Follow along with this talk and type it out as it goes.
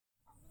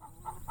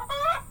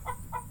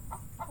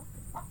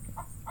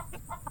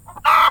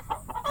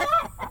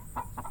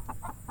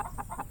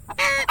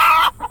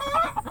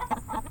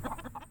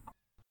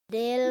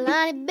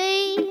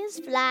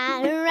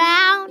flying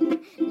around,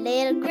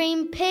 little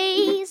green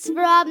peas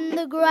from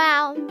the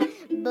ground,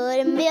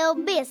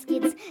 buttermilk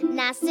biscuits,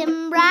 nice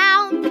and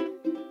brown.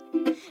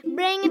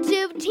 Bring it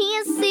to the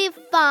Tennessee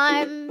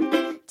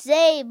farm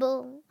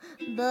table.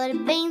 Butter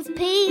beans,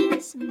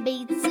 peas,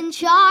 beets and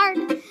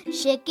chard,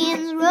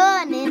 chickens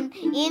running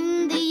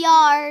in the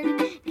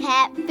yard,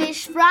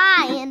 catfish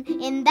frying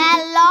in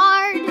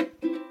that lard.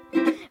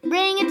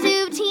 Bring it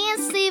to the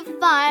Tennessee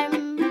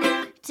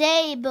farm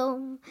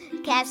table.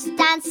 Cast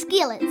iron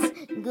skillets,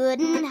 good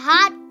and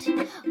hot.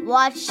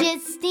 Watch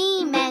it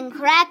steam and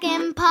crack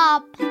and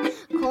pop.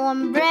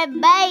 Cornbread,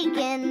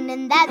 bacon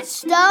in that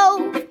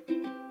stove.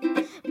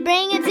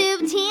 Bring it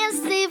to the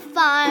Tennessee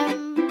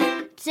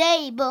farm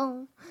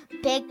table.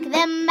 Pick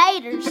them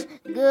maters,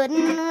 good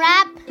and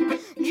ripe.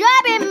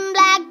 Dropping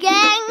black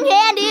and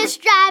candy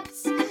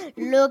stripes.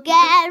 Look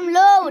at 'em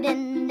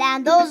loading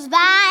down those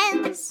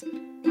vines.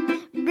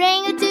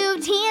 Bring it to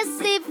the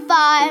Tennessee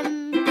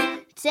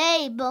farm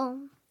table.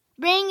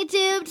 Bring it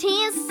to the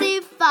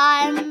Tennessee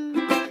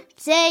farm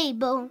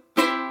table.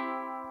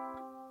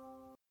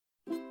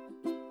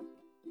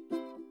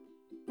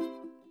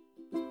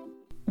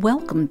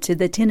 Welcome to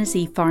the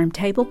Tennessee Farm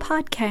Table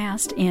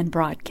podcast and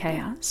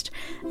broadcast,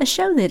 a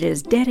show that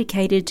is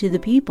dedicated to the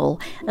people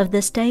of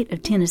the state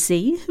of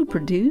Tennessee who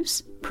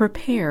produce,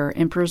 prepare,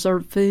 and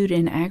preserve food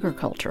and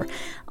agriculture,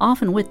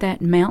 often with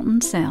that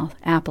Mountain South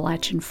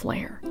Appalachian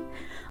flair.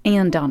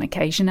 And on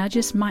occasion, I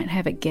just might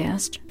have a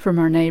guest from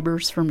our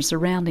neighbors from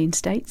surrounding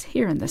states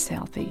here in the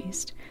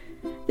Southeast.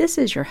 This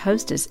is your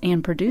hostess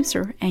and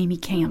producer, Amy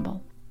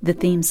Campbell. The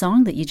theme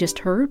song that you just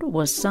heard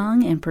was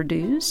sung and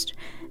produced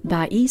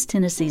by East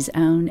Tennessee's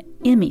own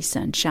Emmy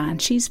Sunshine.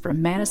 She's from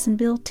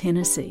Madisonville,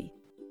 Tennessee.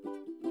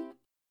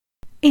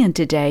 And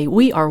today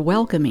we are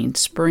welcoming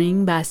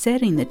spring by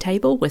setting the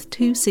table with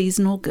two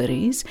seasonal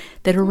goodies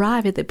that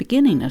arrive at the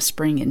beginning of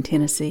spring in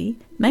Tennessee: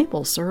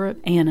 maple syrup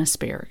and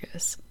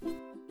asparagus.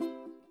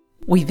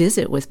 We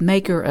visit with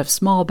maker of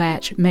small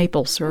batch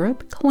maple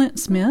syrup, Clint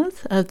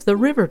Smith of the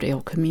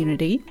Riverdale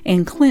community,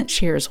 and Clint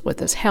shares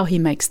with us how he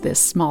makes this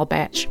small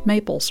batch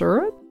maple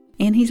syrup.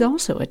 And he's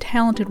also a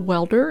talented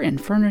welder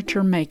and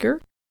furniture maker.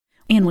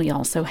 And we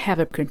also have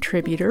a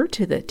contributor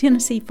to the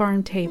Tennessee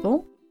Farm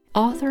Table,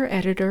 author,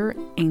 editor,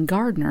 and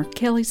gardener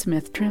Kelly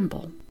Smith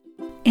Trimble.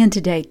 And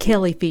today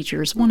Kelly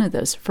features one of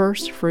those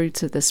first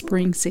fruits of the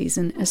spring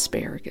season,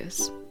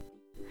 asparagus.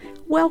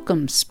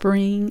 Welcome,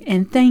 spring,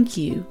 and thank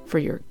you for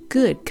your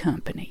good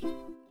company.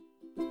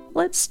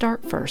 Let's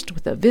start first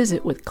with a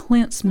visit with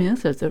Clint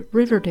Smith of the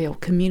Riverdale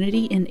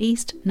community in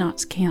East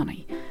Knox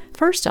County.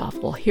 First off,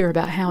 we'll hear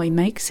about how he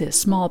makes his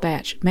small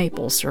batch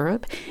maple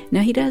syrup. Now,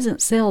 he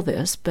doesn't sell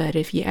this, but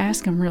if you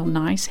ask him real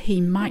nice,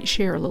 he might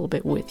share a little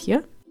bit with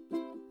you.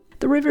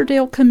 The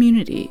Riverdale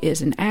community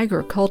is an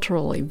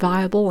agriculturally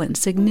viable and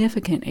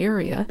significant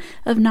area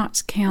of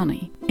Knox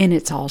County, and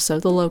it's also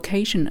the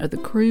location of the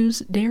Cruz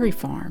Dairy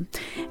Farm.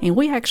 And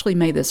we actually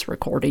made this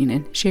recording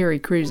in Sherry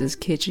Cruz's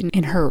kitchen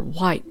in her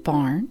white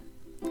barn.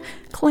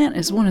 Clint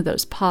is one of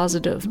those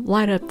positive,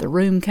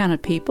 light-up-the-room kind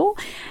of people,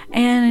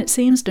 and it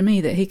seems to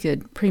me that he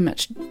could pretty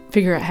much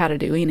figure out how to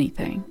do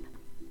anything.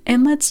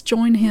 And let's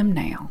join him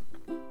now.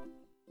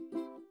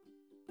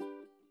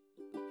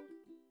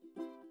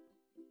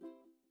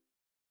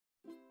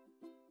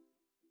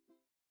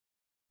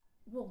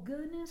 Well,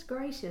 goodness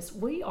gracious,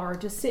 we are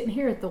just sitting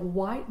here at the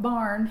White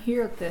Barn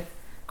here at the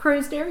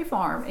Cruz Dairy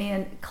Farm.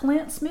 And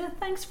Clint Smith,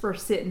 thanks for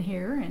sitting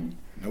here. And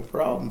no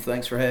problem.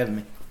 Thanks for having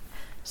me.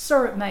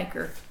 Syrup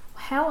maker.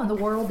 How in the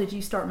world did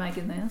you start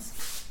making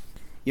this?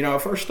 You know, I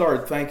first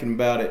started thinking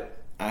about it.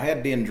 I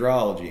had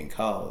dendrology in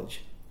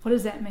college. What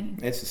does that mean?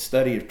 It's the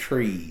study of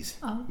trees,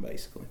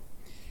 basically.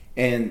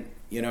 And,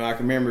 you know, I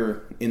can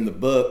remember in the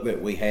book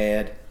that we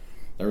had,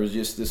 there was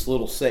just this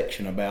little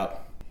section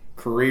about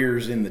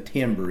careers in the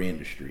timber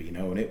industry, you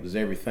know, and it was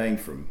everything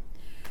from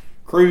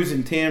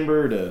cruising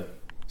timber to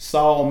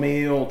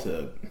sawmill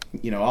to,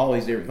 you know, all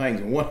these different things.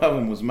 And one of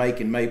them was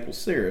making maple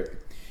syrup.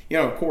 You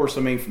know, of course,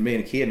 I mean, from being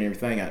a kid and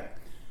everything,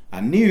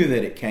 I knew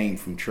that it came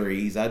from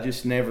trees. I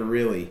just never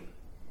really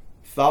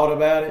thought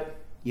about it,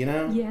 you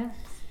know? Yeah.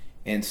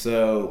 And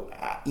so,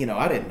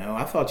 I didn't know.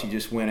 I thought you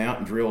just went out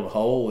and drilled a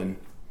hole and,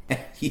 I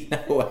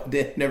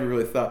never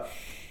really thought.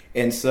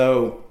 And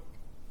so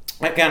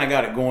that kind of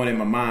got it going in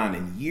my mind.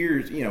 And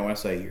years, when I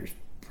say years,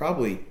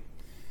 probably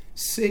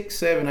 6,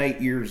 7, 8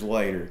 years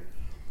later,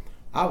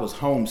 I was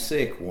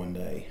homesick one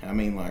day. I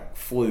mean, like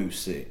flu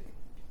sick.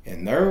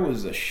 And there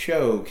was a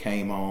show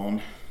came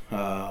on,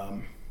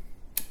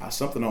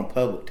 something on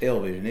public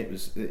television.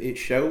 It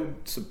showed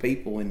some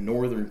people in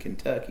northern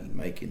Kentucky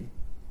making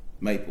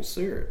maple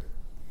syrup.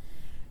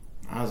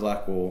 I was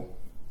like, well,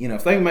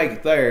 if they can make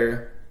it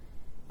there,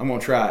 I'm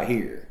gonna try it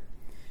here.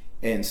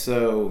 And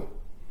so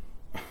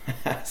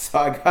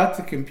I got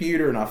the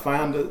computer and I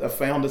found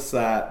a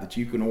site that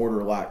you can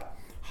order like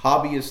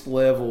hobbyist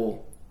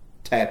level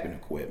tapping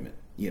equipment,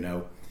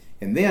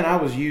 And then I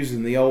was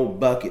using the old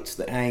buckets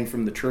that hang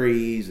from the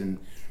trees and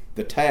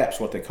the taps,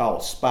 what they call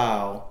a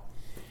spile.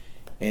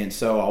 And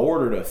so I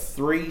ordered a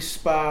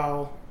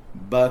 3-spile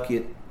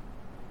bucket,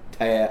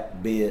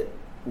 tap, bit,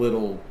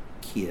 little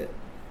kit.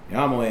 And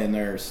I'm laying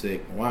there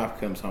sick. My wife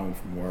comes home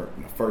from work,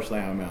 and the first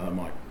thing I'm out, I'm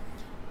like,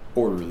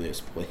 order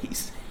this,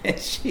 please. And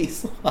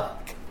she's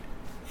like,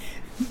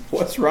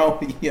 what's wrong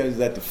with you? Is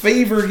that the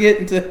fever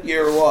getting to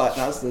you or what?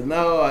 And I said,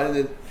 no, I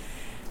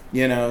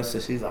didn't. So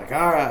she's like,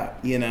 all right,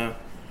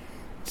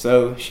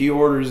 So she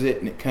orders it,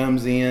 and it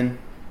comes in,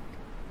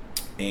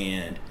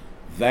 and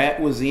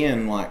that was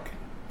in like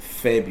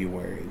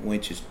February,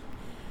 which is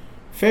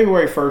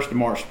February 1st to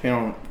March,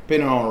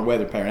 depending on our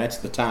weather pattern. That's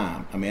the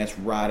time. I mean, that's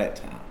right at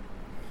time.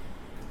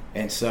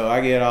 And so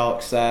I get all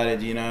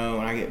excited, and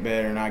I get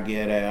better, and I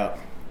get out,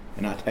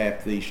 and I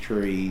tap these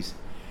trees,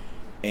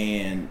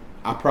 and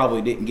I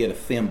probably didn't get a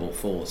thimble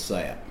full of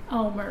sap.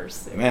 Oh,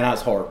 mercy. Man, I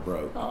was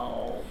heartbroken.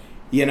 Oh.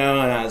 And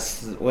I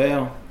said,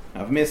 well,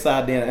 I've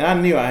misidentified, and I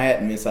knew I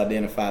hadn't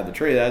misidentified the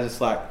tree. I was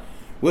just like,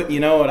 well,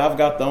 you know what, I've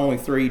got the only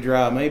 3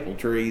 dry maple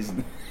trees.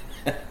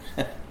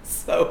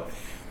 So,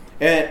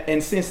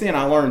 and since then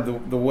I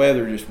learned the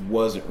weather just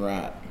wasn't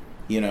right,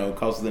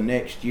 because the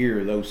next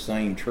year those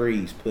same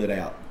trees put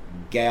out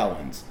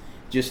gallons.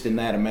 Just in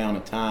that amount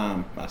of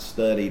time I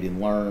studied and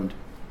learned,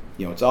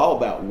 it's all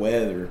about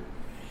weather.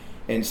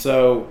 And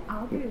so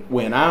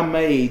when I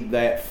made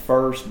that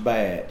first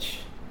batch,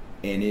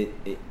 and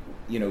it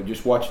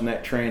just watching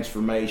that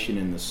transformation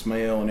and the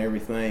smell and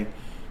everything,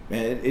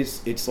 man,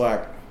 it's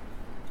like,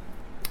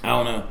 I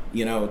don't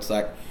know, it's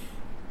like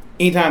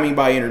anytime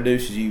anybody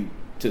introduces you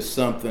to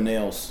something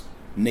else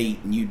neat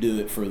and you do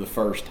it for the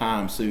first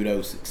time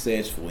pseudo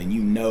successfully,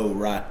 and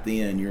right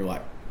then you're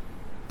like,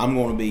 I'm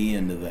going to be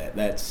into that.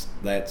 That's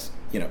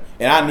and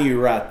I knew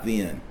right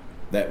then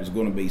that was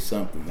going to be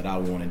something that I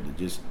wanted to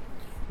just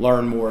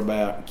learn more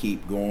about and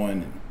keep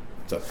going. And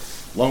it's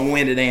a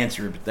long-winded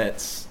answer, but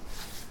that's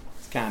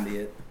kind of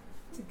it.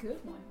 It's a good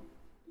one.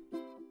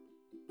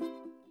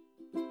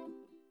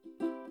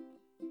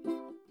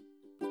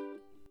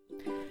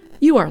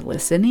 You are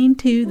listening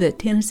to the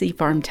Tennessee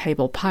Farm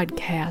Table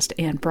podcast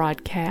and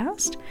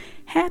broadcast.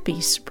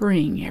 Happy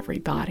spring,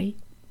 everybody.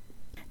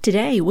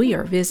 Today we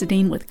are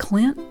visiting with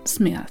Clint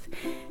Smith.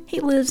 He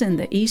lives in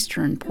the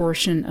eastern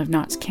portion of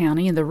Knox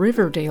County in the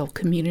Riverdale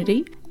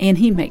community, and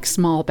he makes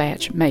small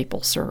batch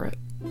maple syrup.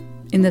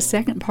 In the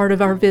second part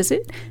of our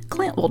visit,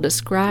 Clint will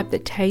describe the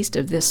taste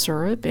of this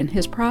syrup and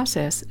his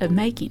process of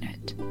making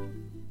it.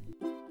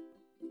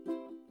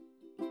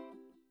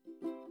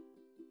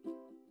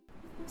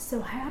 So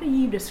how do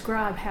you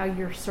describe how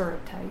your syrup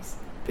tastes?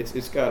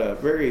 It's got a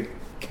very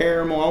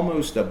caramel,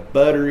 almost a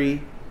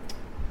buttery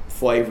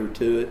flavor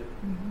to it.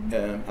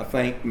 Mm-hmm. I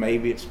think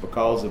maybe it's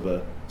because of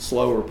a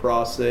slower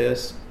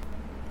process.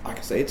 Like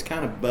I say, it's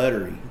kind of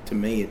buttery to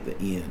me at the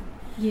end.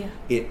 Yeah.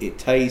 It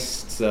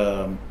tastes,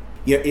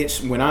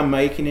 it's when I'm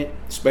making it,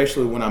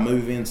 especially when I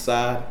move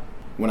inside,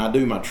 when I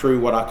do my true,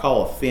 what I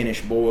call a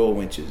finish boil,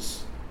 which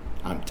is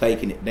I'm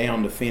taking it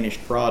down to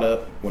finished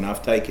product. When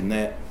I've taken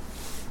that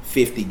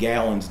 50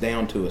 gallons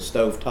down to a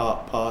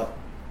stovetop pot,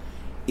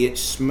 it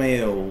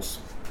smells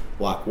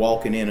like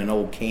walking in an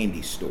old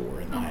candy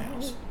store in the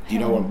house. You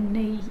know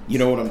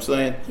what I'm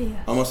saying? Yes.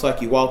 Almost like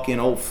you walk in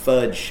old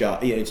fudge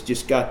shop. Yeah, it's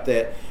just got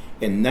that,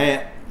 and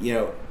that,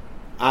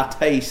 I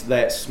taste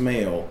that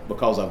smell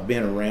because I've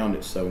been around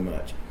it so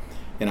much.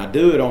 And I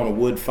do it on a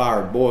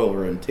wood-fired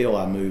boiler until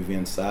I move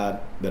inside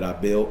that I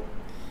built.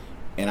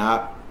 And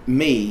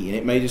and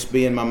it may just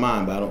be in my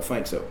mind, but I don't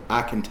think so,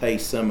 I can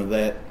taste some of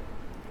that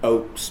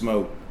oak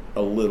smoke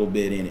a little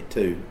bit in it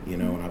too,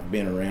 and I've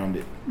been around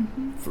it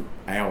for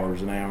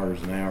hours and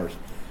hours and hours.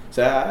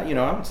 So, I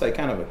would say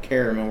kind of a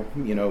caramel,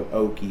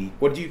 oaky.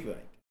 What did you think?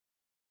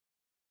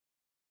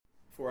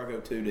 Before I go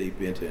too deep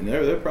into it, and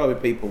there are probably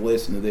people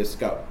listening to this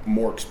got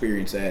more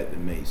experience at it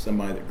than me,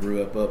 somebody that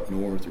grew up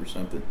north or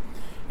something.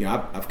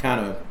 I've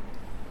kind of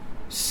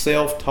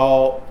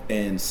self-taught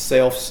and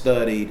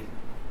self-studied,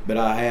 but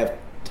I have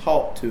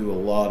talked to a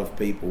lot of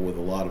people with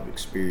a lot of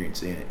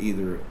experience in it,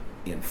 either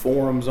in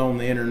forums on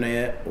the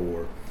internet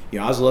or,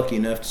 I was lucky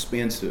enough to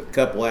spend a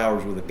couple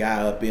hours with a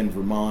guy up in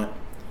Vermont,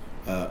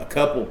 a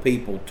couple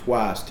people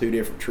twice, 2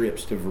 different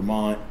trips to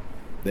Vermont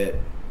that,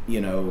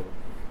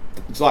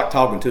 it's like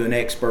talking to an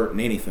expert in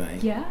anything.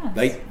 Yeah.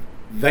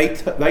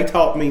 They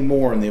taught me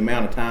more in the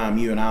amount of time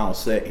you and I will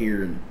sit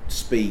here and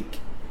speak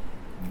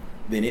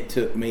than it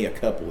took me a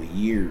couple of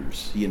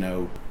years,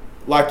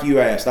 Like you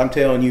asked, I'm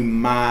telling you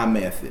my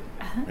method.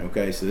 Uh-huh.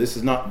 Okay, so this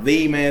is not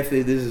the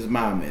method, this is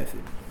my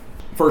method.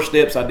 First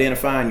step's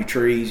identifying your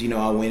trees,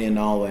 I went into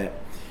all that.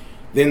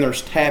 Then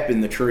there's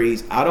tapping the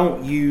trees. I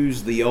don't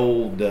use the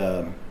old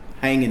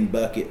hanging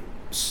bucket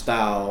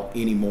style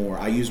anymore.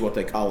 I use what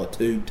they call a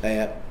tube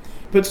tap.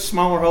 Puts a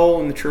smaller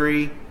hole in the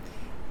tree,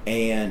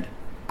 and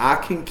I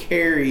can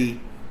carry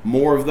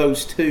more of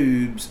those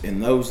tubes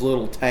and those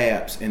little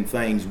taps and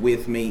things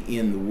with me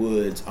in the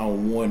woods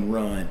on one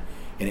run,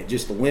 and it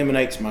just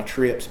eliminates my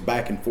trips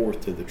back and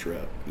forth to the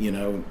truck,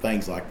 and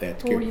things like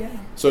that. Oh, yeah.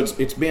 So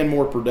it's been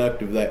more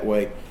productive that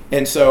way.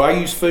 And so I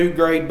use food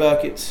grade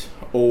buckets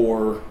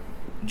or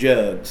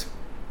jugs,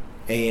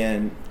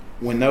 and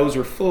when those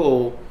are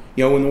full,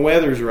 when the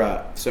weather's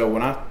right. So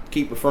when I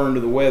keep referring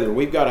to the weather,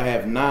 we've got to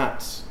have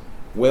nights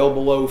well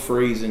below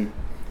freezing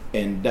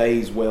and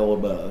days well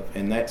above.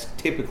 And that's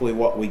typically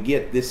what we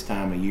get this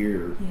time of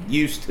year.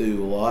 Used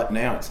to a lot.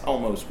 Now it's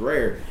almost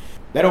rare.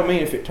 That don't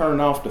mean if it turned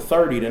off to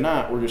 30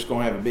 tonight, we're just going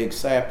to have a big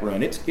sap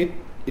run. It's got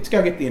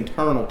to get the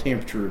internal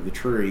temperature of the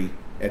tree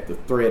at the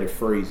threat of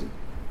freezing.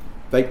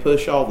 They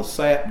push all the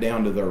sap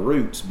down to their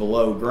roots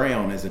below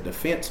ground as a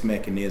defense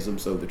mechanism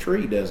so the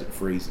tree doesn't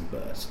freeze and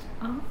bust.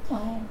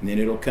 Oh. And then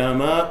it'll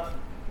come up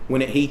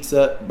when it heats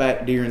up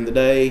back during the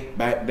day,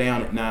 back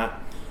down at night.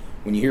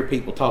 When you hear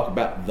people talk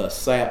about the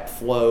sap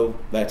flow,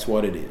 that's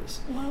what it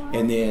is. Wow.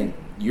 And then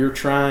you're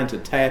trying to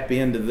tap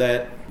into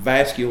that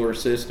vascular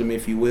system,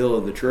 if you will,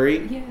 of the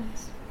tree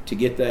to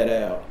get that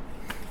out.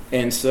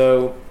 And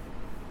so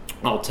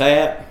I'll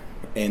tap,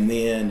 and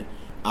then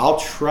I'll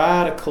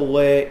try to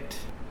collect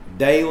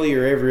daily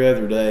or every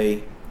other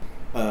day.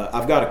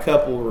 I've got a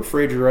couple of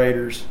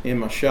refrigerators in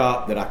my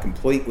shop that I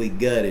completely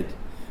gutted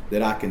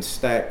that I can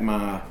stack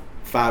my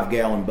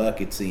 5-gallon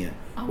buckets in.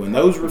 When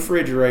those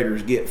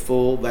refrigerators get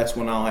full, that's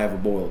when I'll have a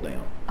boil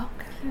down.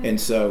 Okay.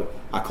 And so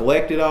I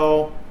collect it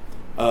all.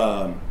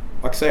 Like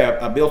I say,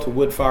 I built a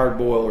wood-fired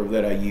boiler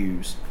that I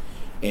use,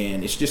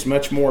 and it's just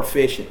much more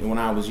efficient than when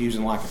I was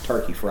using like a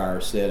turkey fryer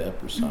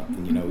setup or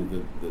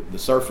something. The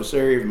surface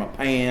area of my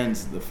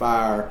pans, the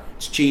fire,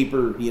 it's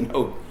cheaper,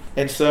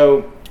 And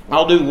so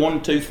I'll do one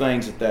of two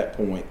things at that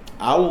point.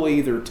 I will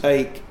either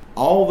take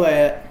all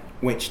that,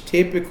 which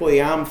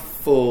typically I'm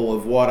full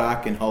of what I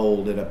can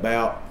hold at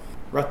about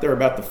the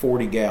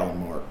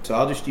 40-gallon mark. So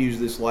I'll just use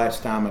this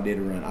last time I did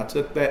a run. I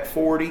took that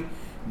 40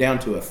 down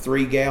to a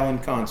 3-gallon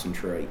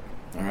concentrate.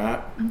 All right?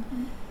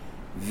 Mm-hmm.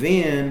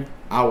 Then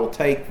I will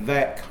take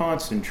that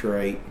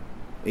concentrate,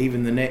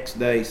 even the next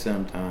day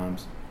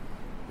sometimes,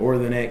 or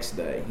the next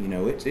day.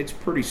 It's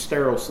pretty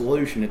sterile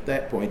solution at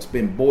that point. It's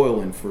been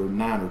boiling for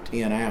 9 or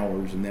 10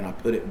 hours, and then I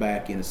put it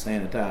back in a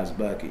sanitized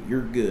bucket.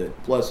 You're good.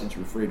 Plus, it's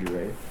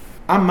refrigerated.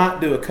 I might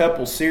do a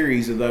couple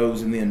series of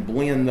those and then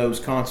blend those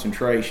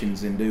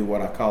concentrations and do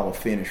what I call a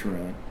finish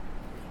run.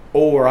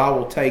 Or I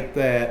will take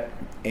that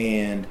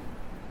and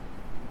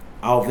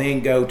I'll then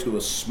go to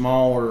a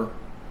smaller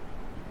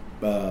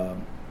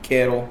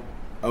kettle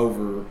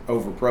over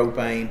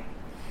propane.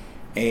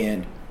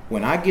 And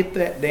when I get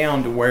that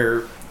down to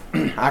where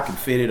I can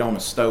fit it on a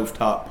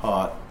stovetop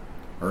pot,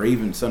 or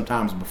even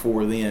sometimes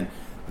before then,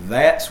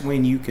 that's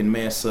when you can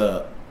mess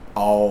up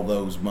all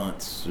those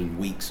months and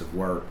weeks of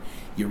work.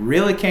 You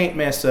really can't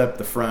mess up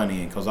the front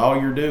end, because all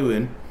you're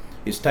doing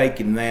is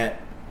taking that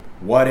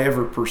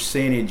whatever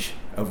percentage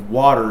of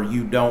water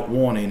you don't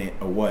want in it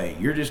away.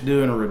 You're just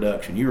doing a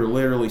reduction. You're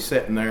literally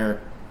sitting there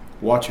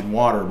watching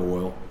water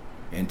boil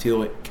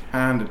until it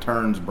kind of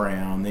turns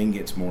brown, then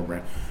gets more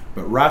brown.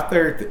 But right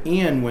there at the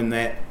end, when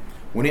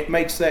it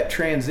makes that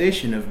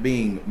transition of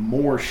being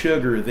more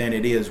sugar than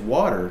it is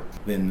water,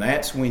 then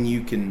that's when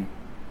you can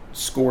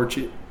scorch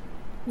it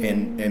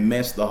and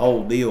mess the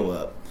whole deal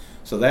up.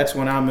 So that's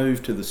when I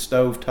moved to the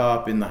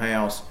stovetop in the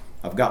house.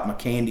 I've got my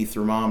candy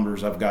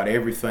thermometers. I've got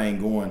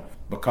everything going,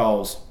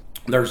 because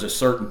there's a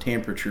certain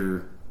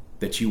temperature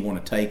that you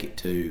want to take it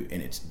to,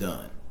 and it's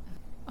done.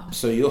 Oh.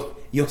 So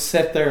you'll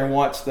sit there and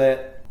watch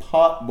that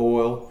pot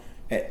boil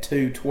at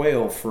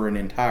 212 for an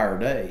entire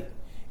day,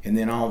 and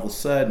then all of a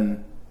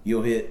sudden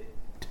you'll hit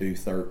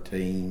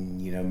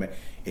 213,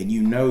 and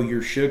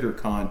your sugar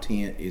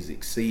content is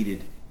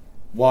exceeded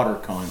water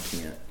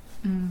content.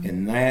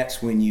 And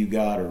that's when you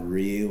got to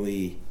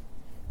really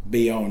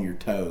be on your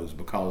toes,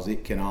 because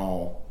it can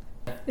all...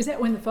 Is that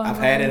when the phone rings?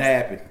 I've had it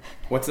happen.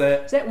 What's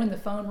that? Is that when the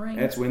phone rings?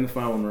 That's when the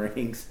phone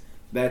rings.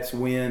 That's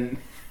when...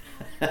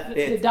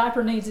 the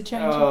diaper needs a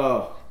change.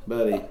 Oh,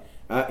 buddy.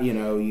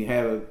 You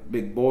have a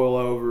big boil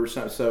over or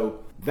something.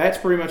 So that's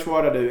pretty much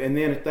what I do. And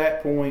then at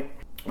that point,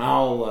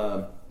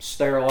 I'll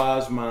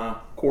sterilize my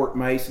quart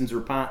masons or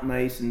pint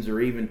masons,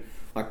 or even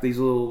like these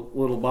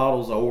little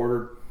bottles I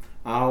ordered.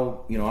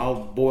 I'll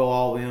boil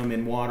all them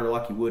in water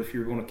like you would if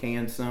you were going to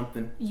can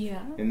something.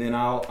 Yeah. And then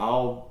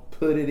I'll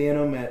put it in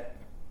them at,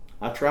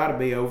 I try to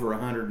be over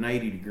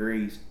 180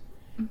 degrees,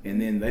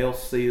 and then they'll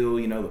seal.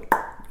 The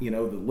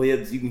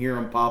lids, you can hear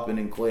them popping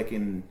and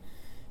clicking,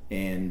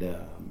 and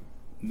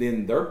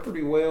then they're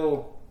pretty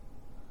well,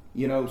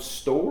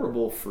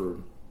 storable for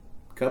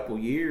a couple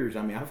years.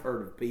 I mean, I've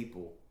heard of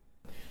people.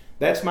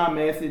 That's my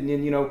method, and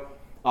then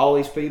all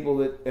these people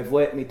that have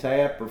let me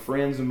tap are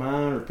friends of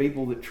mine, or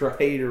people that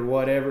trade or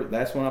whatever.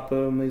 That's when I put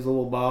them in these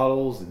little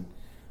bottles, and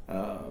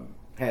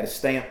had a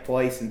stamp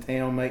place in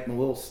town make me a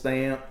little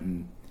stamp.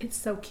 And it's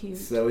so cute.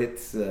 So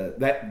it's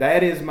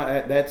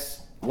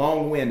that's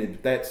long-winded,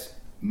 but that's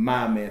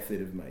my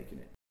method of making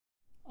it.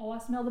 Oh, I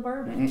smell the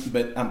bourbon.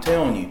 But I'm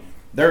telling you,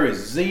 there is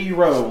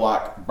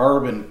zero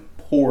bourbon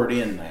poured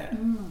in that.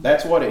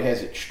 That's what it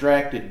has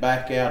extracted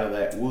back out of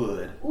that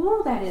wood.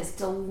 Ooh, that is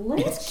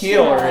delicious. It's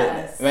killer, isn't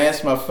it?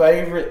 That's my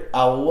favorite.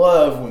 I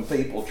love when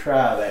people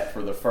try that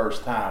for the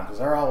first time, because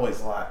they're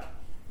always like,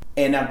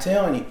 And I'm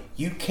telling you,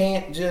 you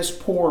can't just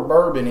pour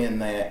bourbon in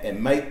that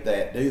and make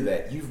that do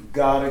that. You've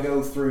got to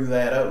go through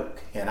that oak.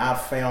 And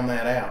I've found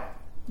that out.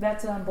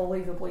 That's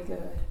unbelievably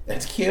good.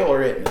 That's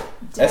killer, isn't it?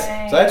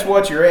 Dang. That's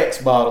what your X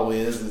bottle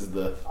is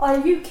the Are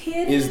you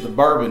kidding? is the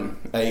bourbon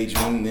aged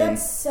one. Then,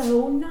 That's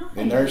so nice.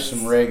 and there's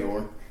some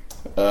regular.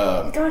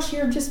 Gosh,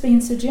 you're just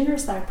being so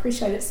generous. I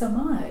appreciate it so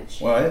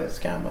much. Well, it's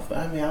kind of my thing.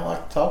 I mean, I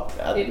like to talk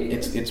about it. It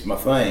is. It's my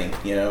thing.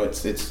 You know,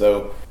 it's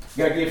so.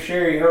 Got to give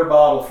Sherry her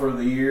bottle for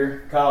the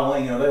year.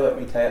 Colleen, you know, they let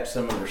me tap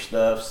some of their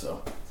stuff,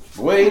 so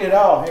we'll eat it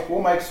all. Heck,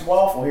 we'll make some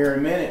waffle here in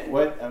a minute.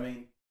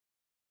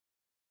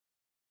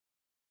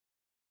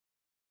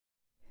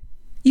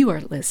 You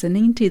are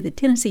listening to the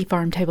Tennessee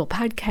Farm Table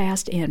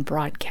podcast and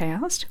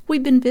broadcast.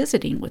 We've been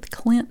visiting with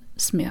Clint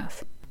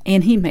Smith,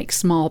 and he makes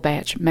small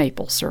batch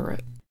maple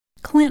syrup.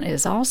 Clint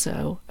is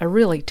also a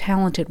really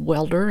talented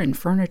welder and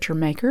furniture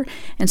maker,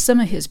 and some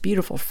of his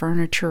beautiful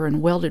furniture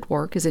and welded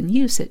work is in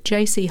use at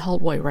J.C.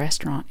 Holdway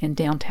Restaurant in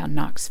downtown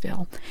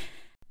Knoxville.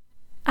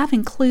 I've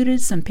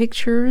included some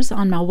pictures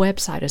on my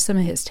website of some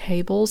of his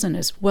tables and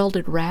his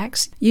welded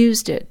racks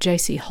used at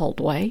J.C.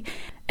 Holdway,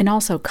 and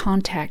also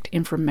contact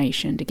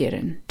information to get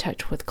in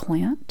touch with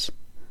Clint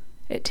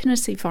at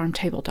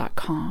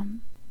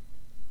TennesseeFarmTable.com.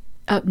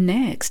 Up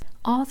next,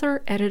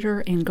 author,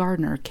 editor, and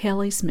gardener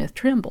Kelly Smith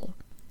Trimble.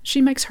 She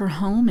makes her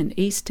home in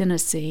East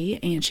Tennessee,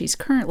 and she's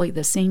currently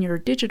the senior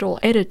digital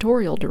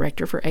editorial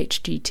director for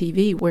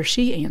HGTV, where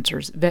she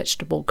answers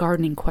vegetable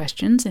gardening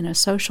questions in a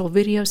social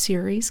video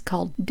series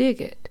called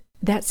Dig It.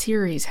 That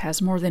series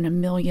has more than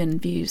 1 million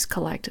views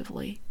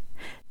collectively.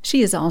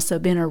 She has also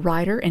been a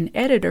writer and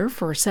editor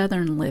for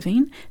Southern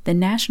Living, the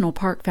National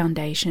Park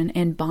Foundation,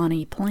 and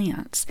Bonnie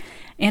Plants.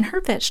 And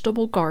her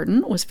vegetable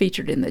garden was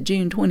featured in the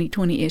June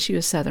 2020 issue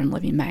of Southern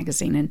Living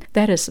magazine, and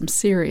that is some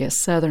serious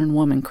Southern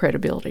woman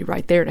credibility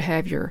right there to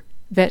have your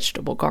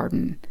vegetable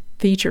garden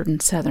featured in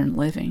Southern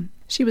Living.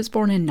 She was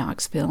born in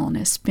Knoxville and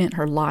has spent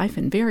her life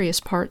in various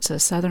parts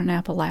of Southern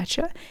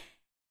Appalachia.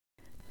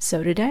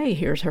 So today,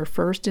 here's her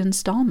first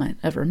installment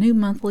of her new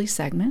monthly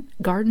segment,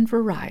 Garden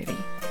Variety.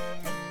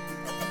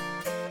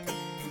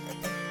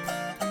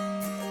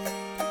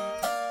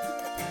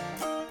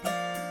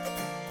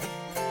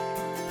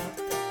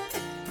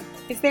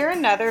 Is there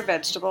another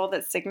vegetable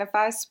that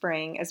signifies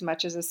spring as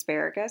much as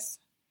asparagus?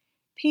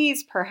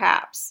 Peas,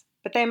 perhaps,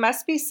 but they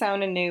must be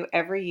sown anew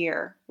every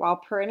year, while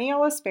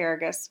perennial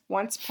asparagus,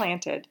 once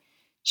planted,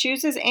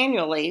 chooses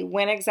annually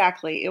when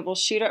exactly it will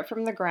shoot up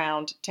from the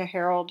ground to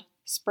herald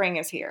spring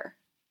is here.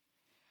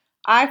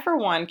 I, for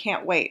one,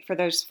 can't wait for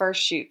those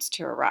first shoots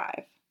to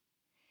arrive.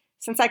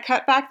 Since I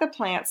cut back the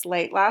plants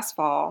late last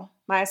fall,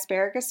 my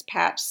asparagus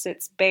patch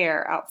sits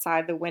bare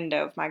outside the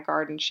window of my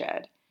garden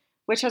shed,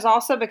 which has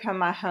also become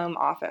my home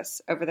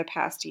office over the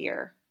past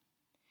year.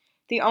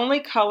 The only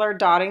color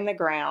dotting the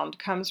ground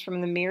comes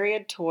from the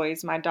myriad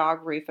toys my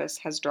dog Rufus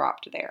has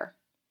dropped there.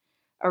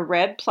 A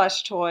red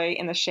plush toy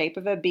in the shape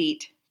of a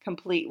beet,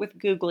 complete with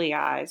googly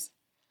eyes,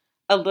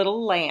 a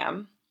little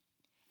lamb,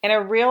 and a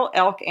real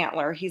elk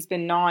antler he's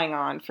been gnawing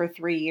on for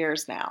 3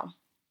 years now.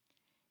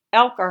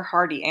 Elk are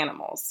hardy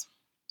animals.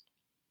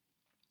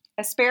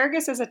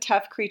 Asparagus is a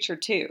tough creature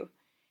too.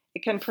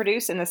 It can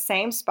produce in the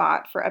same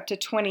spot for up to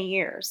 20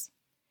 years.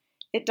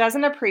 It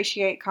doesn't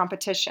appreciate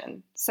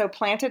competition, so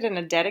plant it in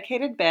a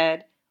dedicated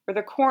bed or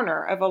the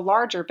corner of a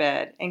larger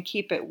bed and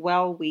keep it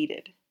well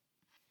weeded.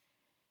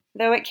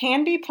 Though it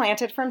can be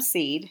planted from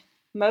seed,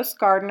 most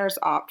gardeners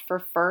opt for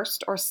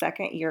first or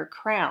second year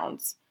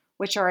crowns,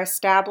 which are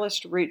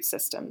established root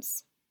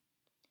systems.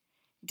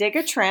 Dig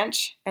a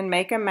trench and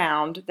make a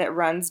mound that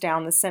runs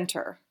down the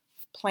center.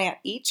 Plant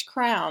each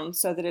crown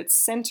so that its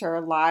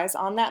center lies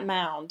on that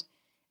mound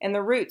and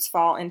the roots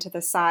fall into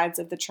the sides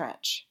of the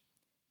trench.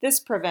 This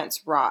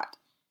prevents rot.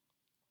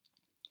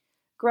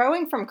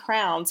 Growing from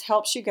crowns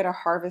helps you get a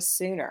harvest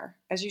sooner,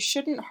 as you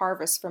shouldn't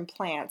harvest from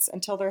plants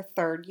until their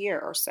 3rd year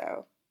or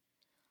so.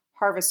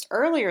 Harvest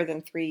earlier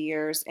than 3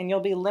 years and you'll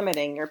be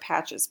limiting your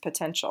patch's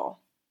potential.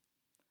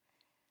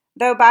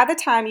 Though by the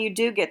time you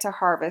do get to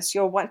harvest,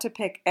 you'll want to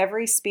pick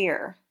every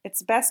spear.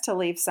 It's best to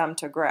leave some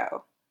to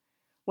grow.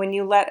 When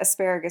you let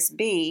asparagus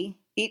be,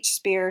 each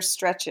spear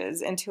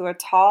stretches into a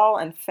tall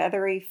and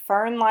feathery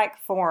fern-like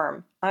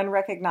form,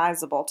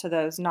 unrecognizable to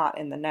those not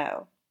in the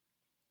know.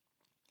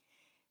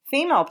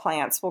 Female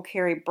plants will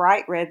carry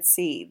bright red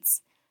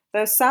seeds,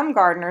 though some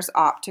gardeners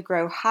opt to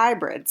grow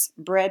hybrids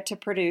bred to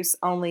produce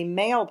only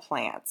male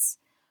plants,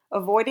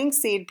 avoiding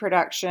seed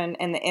production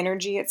and the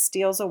energy it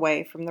steals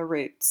away from the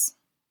roots.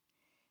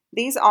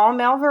 These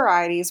all-male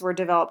varieties were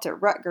developed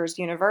at Rutgers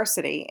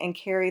University and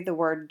carry the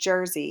word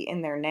Jersey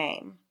in their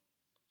name.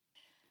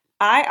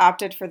 I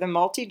opted for the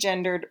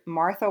multi-gendered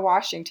Martha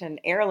Washington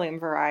heirloom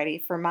variety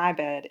for my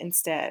bed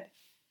instead.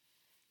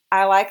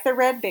 I like the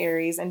red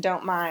berries and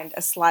don't mind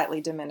a slightly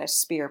diminished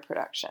spear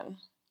production.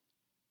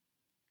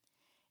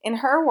 In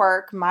her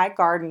work, My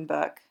Garden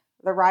Book,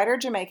 the writer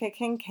Jamaica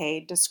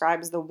Kincaid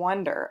describes the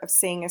wonder of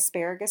seeing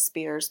asparagus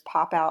spears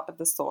pop out of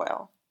the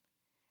soil.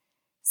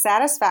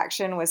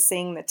 Satisfaction was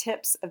seeing the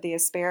tips of the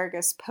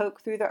asparagus poke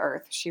through the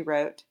earth, she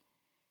wrote.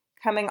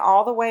 coming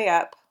all the way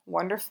up,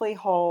 wonderfully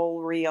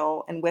whole,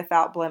 real, and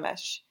without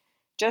blemish,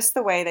 just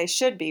the way they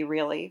should be,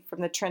 really,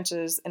 from the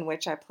trenches in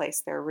which I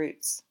placed their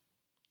roots.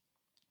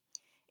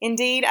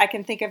 Indeed, I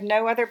can think of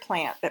no other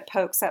plant that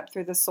pokes up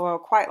through the soil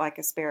quite like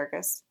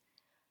asparagus.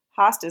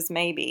 Hostas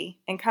maybe,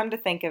 and come to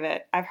think of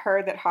it, I've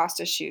heard that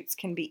hosta shoots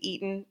can be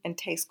eaten and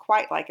taste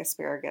quite like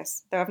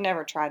asparagus, though I've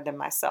never tried them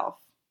myself.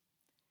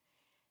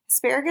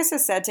 Asparagus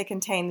is said to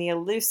contain the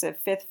elusive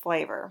fifth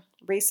flavor,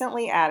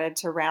 recently added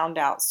to round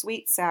out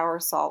sweet, sour,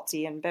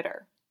 salty, and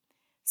bitter.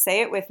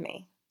 Say it with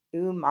me,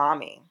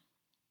 umami.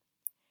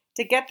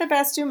 To get the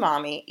best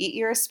umami, eat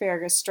your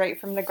asparagus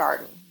straight from the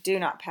garden. Do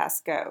not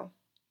pass go.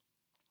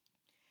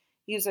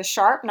 Use a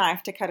sharp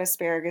knife to cut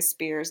asparagus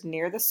spears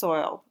near the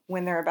soil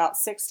when they're about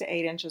 6 to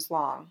 8 inches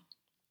long.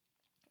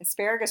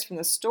 Asparagus from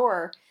the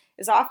store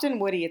is often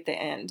woody at the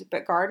end,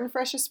 but garden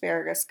fresh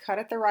asparagus cut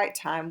at the right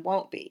time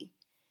won't be.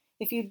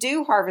 If you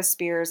do harvest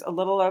spears a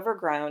little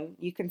overgrown,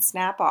 you can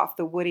snap off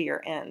the woodier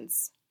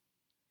ends.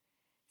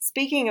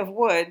 Speaking of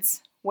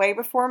woods, way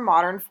before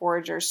modern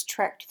foragers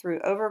trekked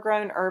through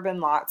overgrown urban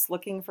lots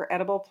looking for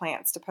edible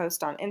plants to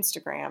post on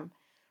Instagram,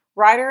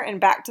 writer and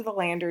Back to the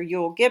Lander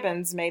Yule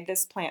Gibbons made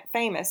this plant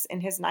famous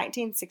in his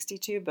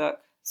 1962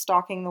 book,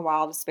 Stalking the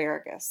Wild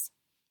Asparagus.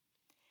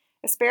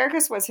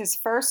 Asparagus was his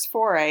first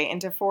foray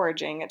into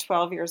foraging at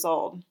 12 years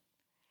old.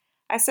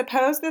 I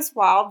suppose this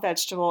wild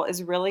vegetable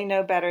is really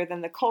no better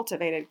than the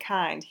cultivated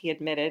kind, he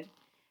admitted,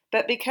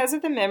 but because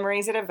of the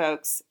memories it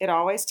evokes, it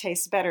always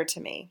tastes better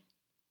to me.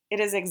 It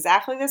is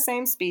exactly the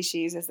same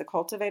species as the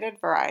cultivated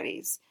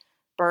varieties.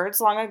 Birds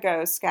long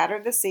ago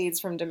scattered the seeds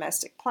from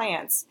domestic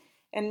plants,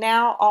 and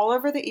now all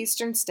over the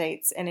eastern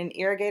states and in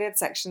irrigated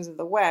sections of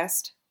the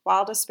west,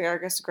 wild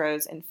asparagus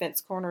grows in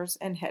fence corners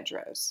and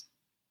hedgerows.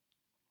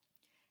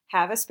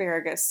 Have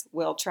asparagus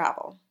will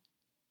travel.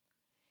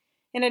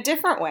 In a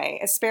different way,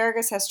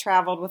 asparagus has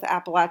traveled with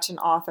Appalachian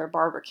author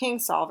Barbara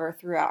Kingsolver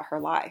throughout her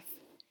life.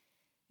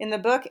 In the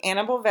book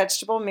Animal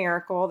Vegetable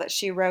Miracle that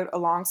she wrote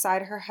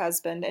alongside her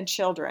husband and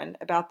children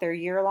about their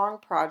year-long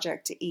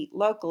project to eat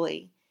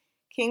locally,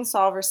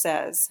 Kingsolver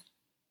says,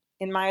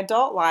 "In my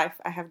adult life,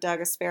 I have dug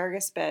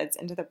asparagus beds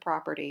into the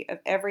property of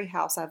every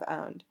house I've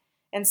owned,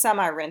 and some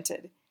I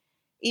rented,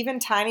 even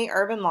tiny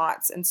urban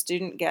lots and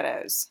student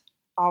ghettos,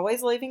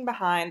 always leaving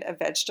behind a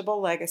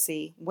vegetable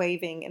legacy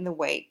waving in the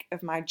wake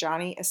of my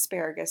Johnny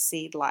Asparagus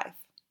seed life.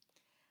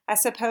 I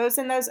suppose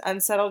in those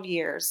unsettled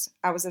years,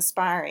 I was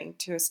aspiring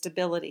to a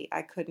stability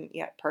I couldn't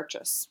yet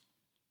purchase."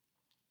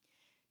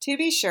 To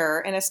be sure,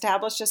 an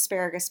established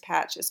asparagus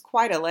patch is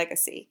quite a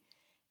legacy,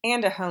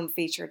 and a home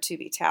feature to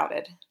be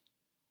touted.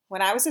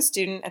 When I was a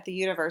student at the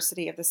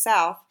University of the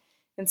South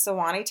in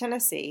Sewanee,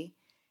 Tennessee,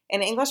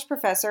 an English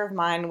professor of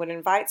mine would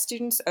invite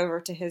students over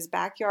to his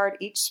backyard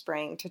each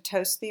spring to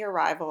toast the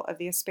arrival of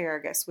the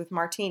asparagus with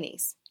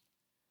martinis.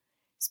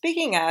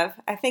 Speaking of,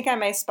 I think I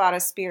may spot a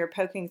spear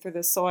poking through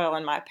the soil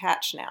in my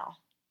patch now.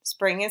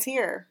 Spring is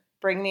here.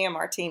 Bring me a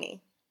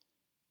martini.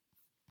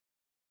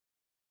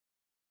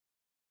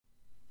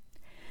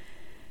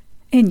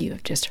 And you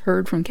have just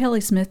heard from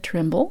Kelly Smith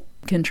Trimble,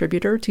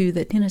 contributor to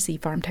the Tennessee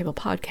Farm Table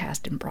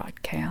podcast and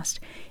broadcast.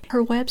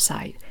 Her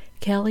website,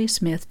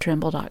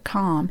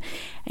 kellysmithtrimble.com,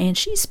 and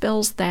she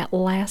spells that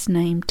last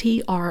name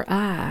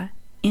Trimble.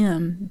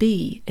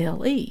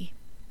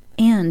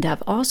 And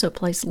I've also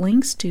placed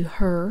links to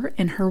her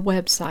and her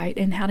website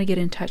and how to get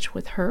in touch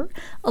with her,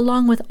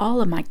 along with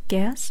all of my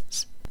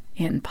guests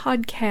and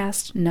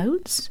podcast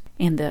notes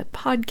and the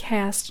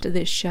podcast of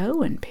this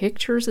show and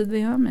pictures of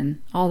them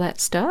and all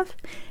that stuff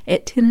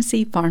at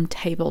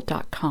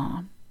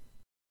TennesseeFarmTable.com.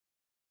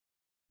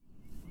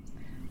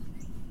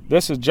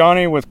 This is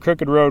Johnny with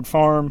Crooked Road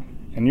Farm,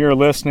 and you're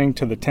listening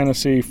to the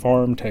Tennessee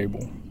Farm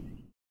Table.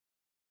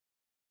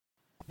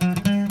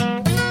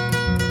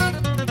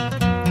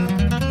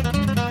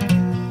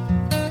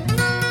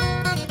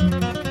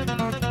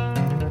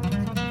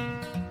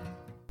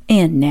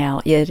 And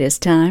now it is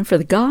time for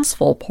the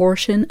gospel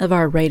portion of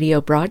our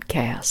radio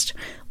broadcast.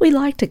 We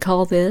like to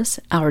call this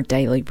our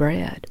daily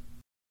bread.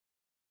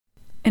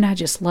 And I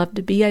just love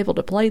to be able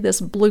to play this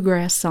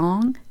bluegrass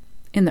song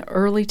in the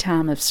early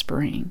time of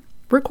spring.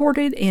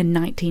 Recorded in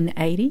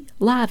 1980,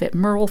 live at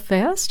Merle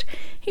Fest,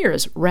 here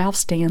is Ralph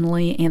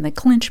Stanley and the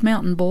Clinch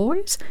Mountain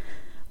Boys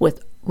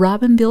with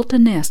Robin Built a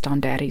Nest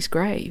on Daddy's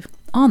Grave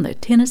on the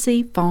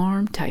Tennessee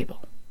Farm Table.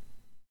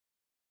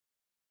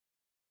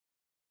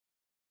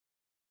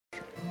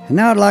 And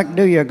now I'd like to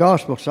do you a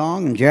gospel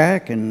song, and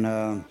Jack and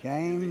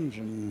James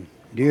and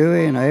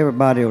Dewey and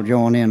everybody will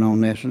join in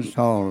on this. It's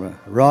called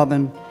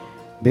Robin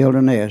Built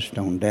a Nest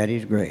on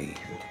Daddy's Grave.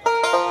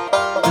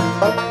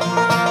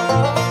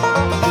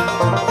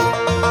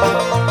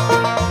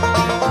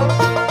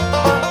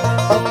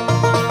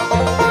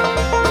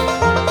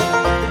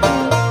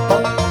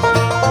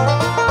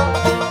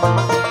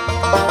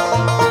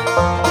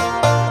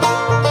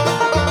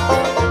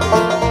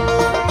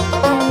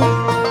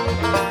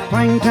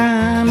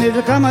 Springtime is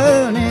a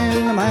coming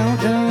in the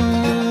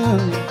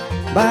mountains,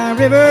 by a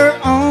river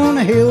on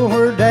a hill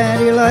where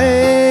Daddy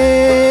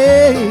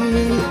lay.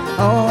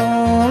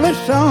 All is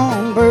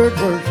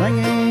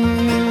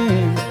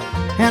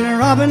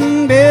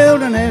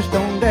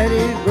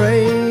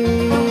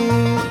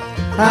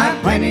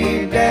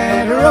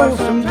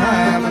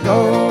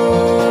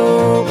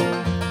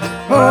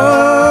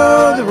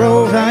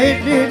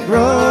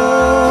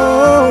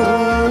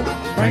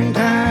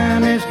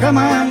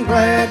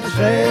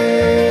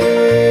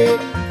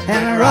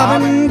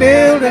robin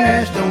built a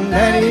nest on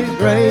Daddy's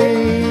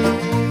grave.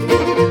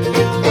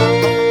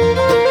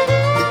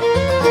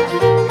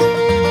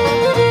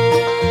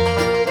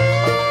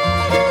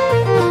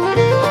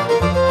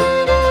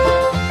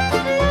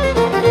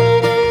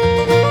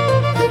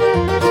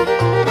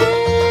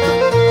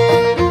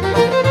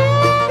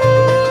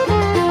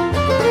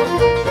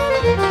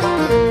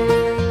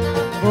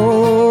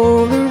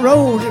 Oh, the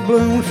rose that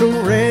bloomed so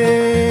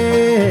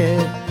red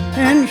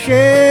and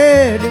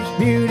shed its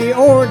beauty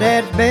o'er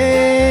Dad's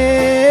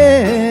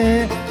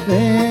bed.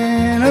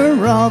 Then a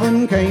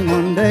robin came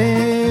one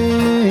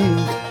day,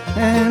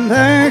 and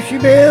there she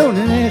built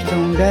a nest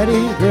on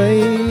Daddy's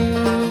grave.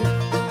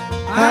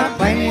 I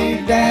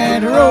planted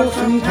Dad a rose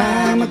some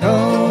time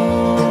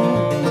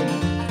ago.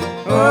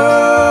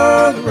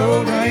 Oh, the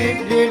rose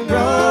it did grow.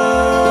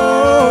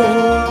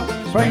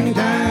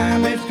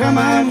 Springtime has come,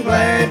 I'm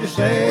glad to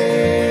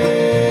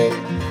say,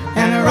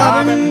 and a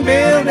robin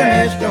built a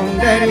nest on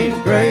Daddy's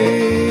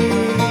grave.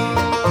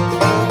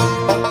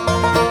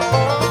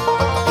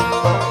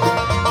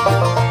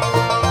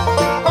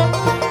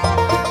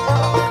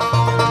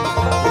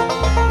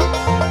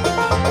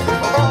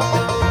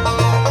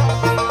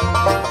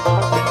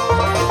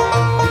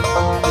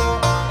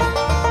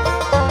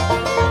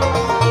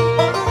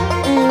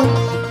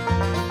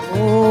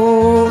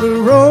 Oh, the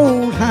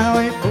rose, how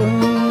it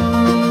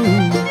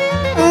bloomed.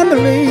 I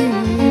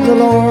believe the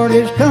Lord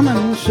is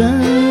coming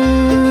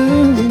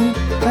soon.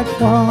 That's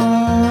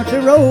what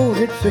the rose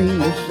it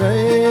seemed to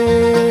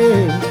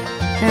say.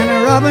 And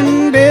a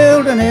robin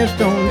built a nest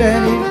on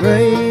Daddy's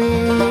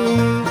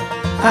grave.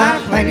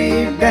 I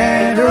planted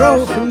Dad a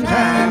rose some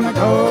time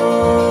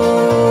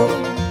ago.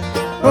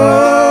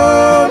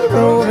 Oh, the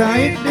rose, how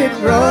it did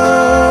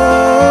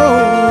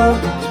grow.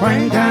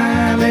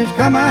 Springtime has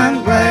come,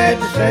 I'm glad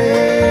to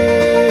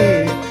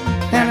say,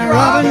 and a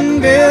robin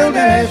built a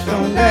nest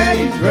on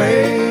Daddy's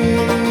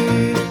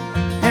grave.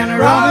 And a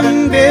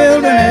robin built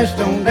a nest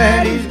on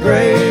Daddy's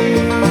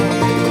grave.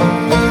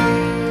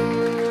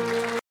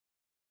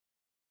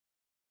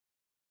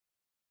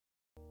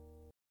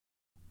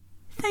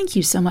 Thank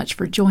you so much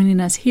for joining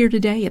us here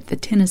today at the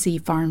Tennessee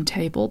Farm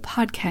Table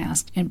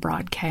podcast and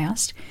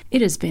broadcast.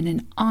 It has been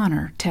an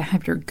honor to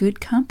have your good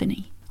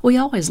company. We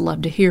always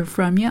love to hear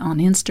from you on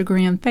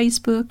Instagram,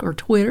 Facebook, or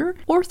Twitter,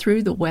 or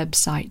through the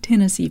website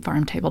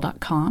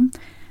TennesseeFarmTable.com.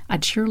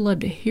 I'd sure love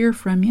to hear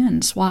from you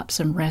and swap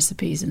some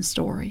recipes and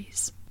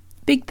stories.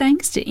 Big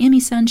thanks to Emmy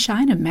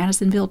Sunshine of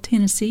Madisonville,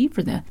 Tennessee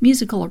for the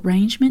musical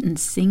arrangement and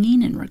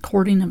singing and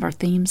recording of our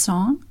theme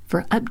song.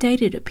 For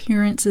updated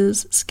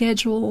appearances,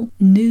 schedule,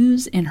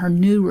 news, and her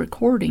new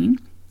recording,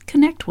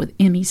 connect with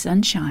Emmy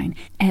Sunshine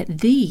at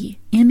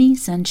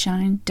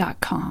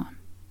theemmysunshine.com.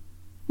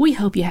 We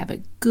hope you have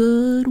a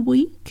good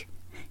week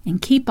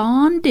and keep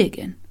on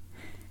digging.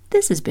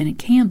 This has been a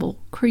Campbell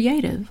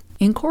Creative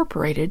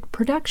Incorporated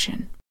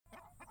production.